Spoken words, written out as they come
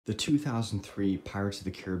The 2003 Pirates of the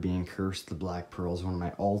Caribbean Curse of the Black Pearl is one of my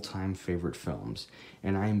all-time favorite films,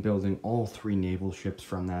 and I am building all three naval ships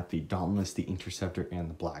from that, the Dauntless, the Interceptor, and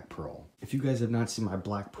the Black Pearl. If you guys have not seen my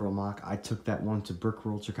Black Pearl mock, I took that one to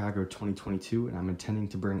Brickworld Chicago 2022, and I'm intending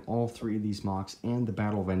to bring all three of these mocks and the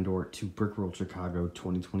Battle of Endor to Brickworld Chicago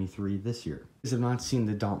 2023 this year. If you guys have not seen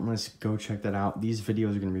the Dauntless, go check that out. These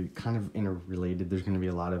videos are going to be kind of interrelated. There's going to be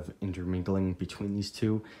a lot of intermingling between these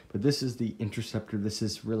two, but this is the Interceptor. This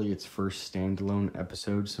is really its first standalone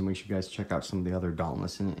episode, so make sure you guys check out some of the other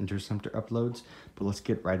Dauntless and Interceptor uploads, but let's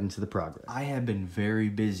get right into the progress. I have been very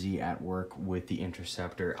busy at work with the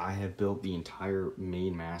Interceptor. I have built the entire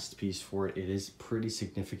main mast piece for it. It is pretty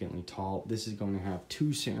significantly tall. This is going to have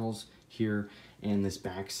two sails here and this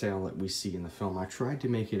back sail that we see in the film. I tried to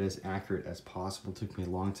make it as accurate as possible. It took me a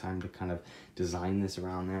long time to kind of design this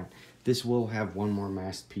around that. This will have one more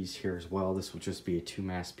mast piece here as well. This will just be a two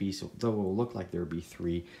mast piece, though it will look like there will be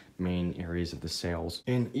three main areas of the sails.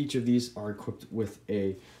 And each of these are equipped with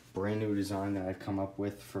a brand new design that I've come up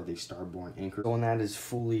with for the starboard anchor. So when that is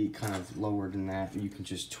fully kind of lowered in that, you can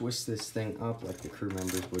just twist this thing up like the crew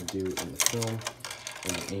members would do in the film.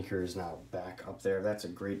 And the anchor is now back up there. That's a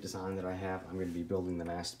great design that I have. I'm going to be building the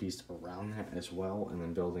mast piece around that as well, and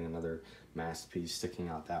then building another mast piece sticking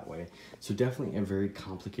out that way. So definitely a very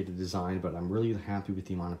complicated design, but I'm really happy with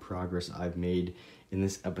the amount of progress I've made in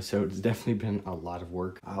this episode. It's definitely been a lot of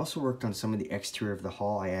work. I also worked on some of the exterior of the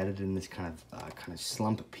hull. I added in this kind of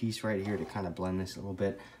slump piece right here to kind of blend this a little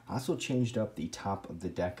bit. I also changed up the top of the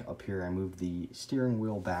deck up here. I moved the steering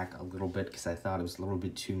wheel back a little bit because I thought it was a little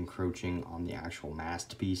bit too encroaching on the actual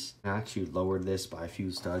mast piece. I actually lowered this by a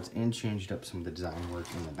few studs and changed up some of the design work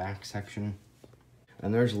in the back section.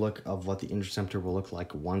 And there's a look of what the Interceptor will look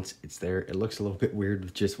like once it's there. It looks a little bit weird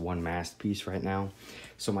with just one mast piece right now.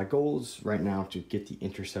 So my goal is right now to get the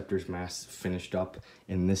Interceptor's mast finished up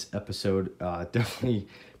in this episode. Definitely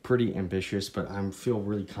pretty ambitious, but I feel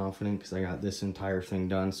really confident because I got this entire thing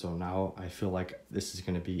done. So now I feel like this is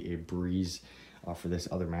going to be a breeze for this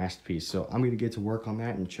other mast piece. So I'm going to get to work on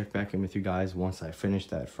that and check back in with you guys once I finish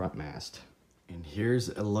that front mast. And here's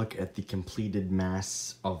a look at the completed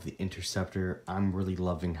masts of the Interceptor. I'm really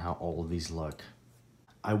loving how all of these look.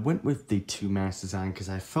 I went with the two mast design because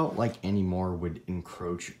I felt like any more would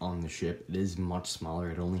encroach on the ship. It is much smaller.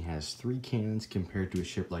 It only has 3 cannons compared to a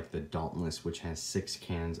ship like the Dauntless, which has 6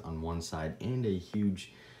 cannons on one side and a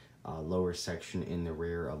huge lower section in the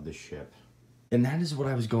rear of the ship. And that is what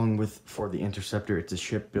I was going with for the Interceptor. It's a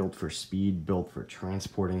ship built for speed, built for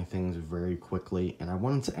transporting things very quickly, and I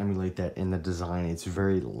wanted to emulate that in the design. It's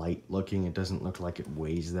very light looking. It doesn't look like it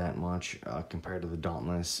weighs that much compared to the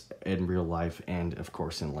Dauntless in real life and, of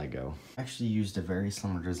course, in Lego. I actually used a very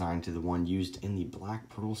similar design to the one used in the Black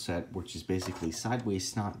Pearl set, which is basically sideways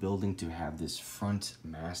snot building to have this front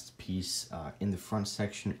mast piece in the front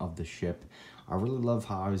section of the ship. I really love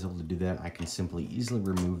how I was able to do that. I can simply easily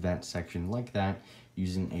remove that section like that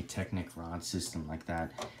using a Technic rod system like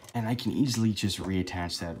that. And I can easily just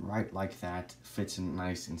reattach that right like that. Fits in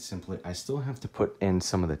nice and simply. I still have to put in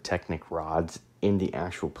some of the Technic rods in the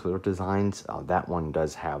actual pillar designs. That one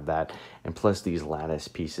does have that. And plus these lattice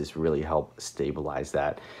pieces really help stabilize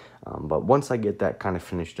that. But once I get that kind of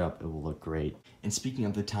finished up, it will look great. And speaking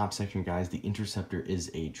of the top section, guys, the Interceptor is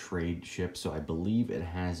a trade ship, so I believe it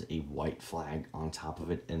has a white flag on top of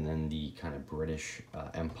it, and then the kind of British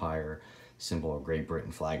Empire symbol, or Great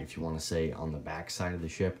Britain flag, if you want to say, on the back side of the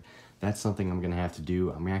ship. That's something I'm going to have to do.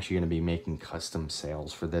 I'm actually going to be making custom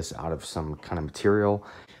sails for this out of some kind of material,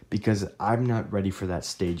 because I'm not ready for that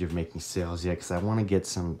stage of making sails yet, because I want to get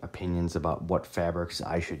some opinions about what fabrics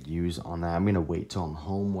I should use on that. I'm going to wait till I'm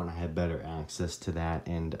home when I have better access to that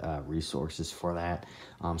and resources for that.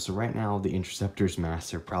 So right now, the Interceptor's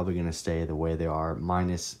masts are probably going to stay the way they are,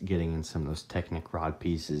 minus getting in some of those Technic rod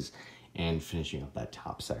pieces and finishing up that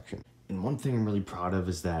top section. And one thing I'm really proud of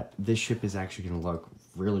is that this ship is actually going to look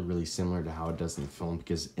really similar to how it does in the film,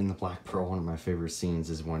 because in the Black Pearl, one of my favorite scenes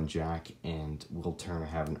is when Jack and Will Turner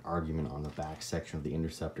have an argument on the back section of the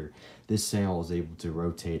Interceptor. This sail is able to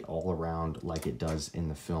rotate all around like it does in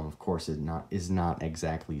the film. Of course, it is not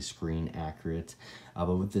exactly screen accurate,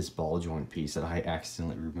 but with this ball joint piece that I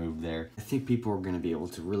accidentally removed there, I think people are going to be able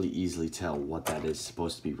to really easily tell what that is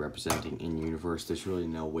supposed to be representing in universe. There's really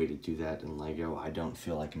no way to do that in Lego. I don't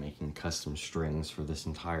feel like making custom strings for this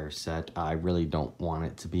entire set. I really don't want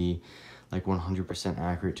it to be like 100%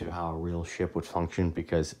 accurate to how a real ship would function,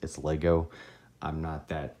 because it's Lego. I'm not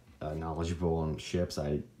that knowledgeable on ships.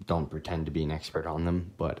 I don't pretend to be an expert on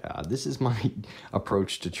them, but this is my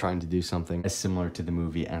approach to trying to do something as similar to the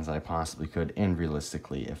movie as I possibly could, and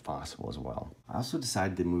realistically if possible as well. I also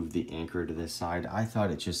decided to move the anchor to this side. I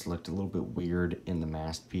thought it just looked a little bit weird in the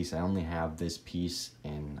mast piece. I only have this piece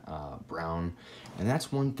in brown, and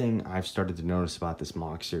that's one thing I've started to notice about this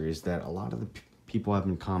MOC series, that a lot of the people have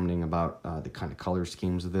been commenting about the kind of color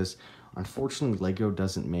schemes of this. Unfortunately, LEGO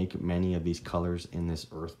doesn't make many of these colors in this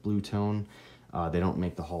earth blue tone. They don't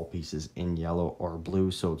make the hull pieces in yellow or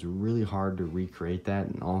blue, so it's really hard to recreate that.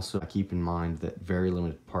 And also keep in mind that very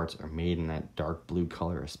limited parts are made in that dark blue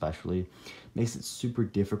color especially. Makes it super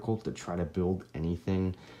difficult to try to build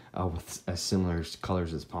anything with as similar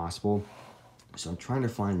colors as possible. So I'm trying to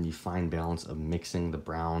find the fine balance of mixing the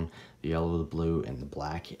brown, the yellow, the blue, and the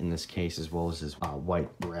black in this case, as well as his white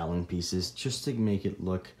railing pieces, just to make it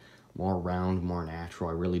look more round, more natural.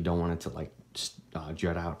 I really don't want it to like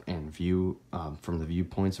jut out and view from the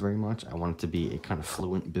viewpoints very much. I want it to be a kind of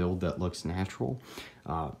fluent build that looks natural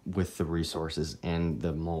with the resources and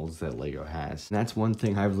the molds that LEGO has. And that's one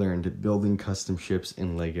thing I've learned. Building custom ships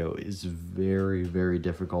in LEGO is very, very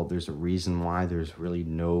difficult. There's a reason why there's really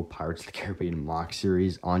no Pirates of the Caribbean MOC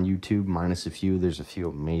series on YouTube, minus a few. There's a few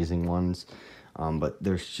amazing ones, but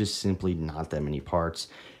there's just simply not that many parts.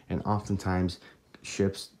 And oftentimes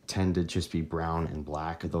ships tend to just be brown and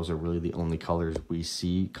black. Those are really the only colors we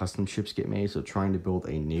see custom ships get made. So trying to build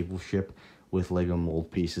a naval ship with LEGO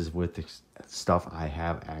mold pieces with the stuff I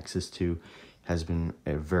have access to has been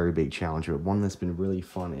a very big challenge, but one that's been really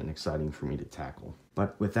fun and exciting for me to tackle.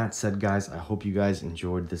 But with that said, guys, I hope you guys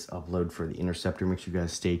enjoyed this upload for the Interceptor. Make sure you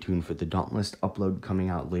guys stay tuned for the Dauntless upload coming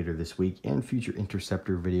out later this week, and future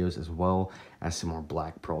Interceptor videos, as well as some more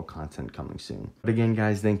Black Pearl content coming soon. But again,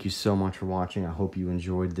 guys, thank you so much for watching. I hope you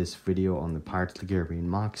enjoyed this video on the Pirates of the Caribbean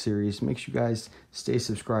MOC series. Make sure you guys stay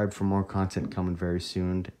subscribed for more content coming very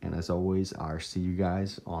soon. And as always, I'll see you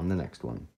guys on the next one.